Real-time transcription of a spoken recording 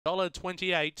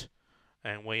$1.28,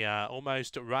 and we are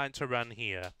almost right to run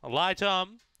here. Light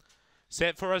on,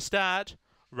 set for a start.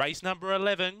 Race number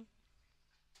 11.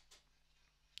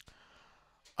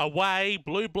 Away,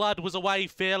 Blue Blood was away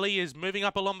fairly, is moving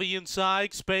up along the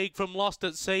inside. Speed from Lost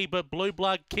at Sea, but Blue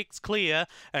Blood kicks clear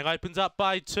and opens up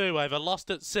by 2 over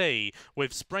Lost at Sea.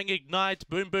 With Spring Ignite,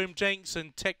 Boom Boom Jinx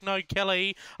and Techno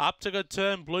Kelly up to the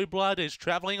turn. Blue Blood is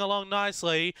travelling along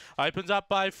nicely. Opens up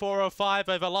by 4 or 5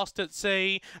 over Lost at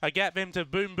Sea. A gap into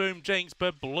Boom Boom Jinx,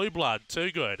 but Blue Blood too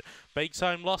good. Beaks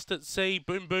home Lost at Sea,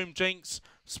 Boom Boom Jinx,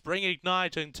 Spring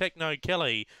Ignite and Techno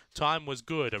Kelly. Time was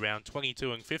good, around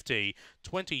 22 and 50,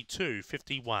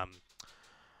 22.51.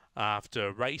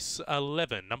 After race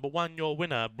 11, number 1, your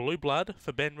winner, Blue Blood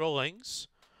for Ben Rawlings.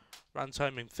 Runs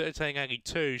home in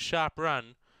 13.82, sharp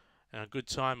run, and a good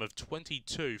time of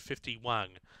 22.51.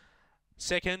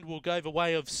 Second will go the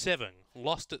way of 7,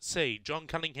 Lost at Sea, John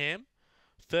Cunningham.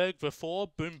 Third for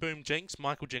 4, Boom Boom Jinx,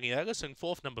 Michael Geniotis. And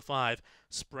fourth, number 5,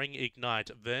 Spring Ignite,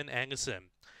 Vern Anderson.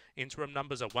 Interim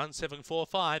numbers are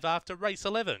 1745 after race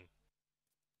 11.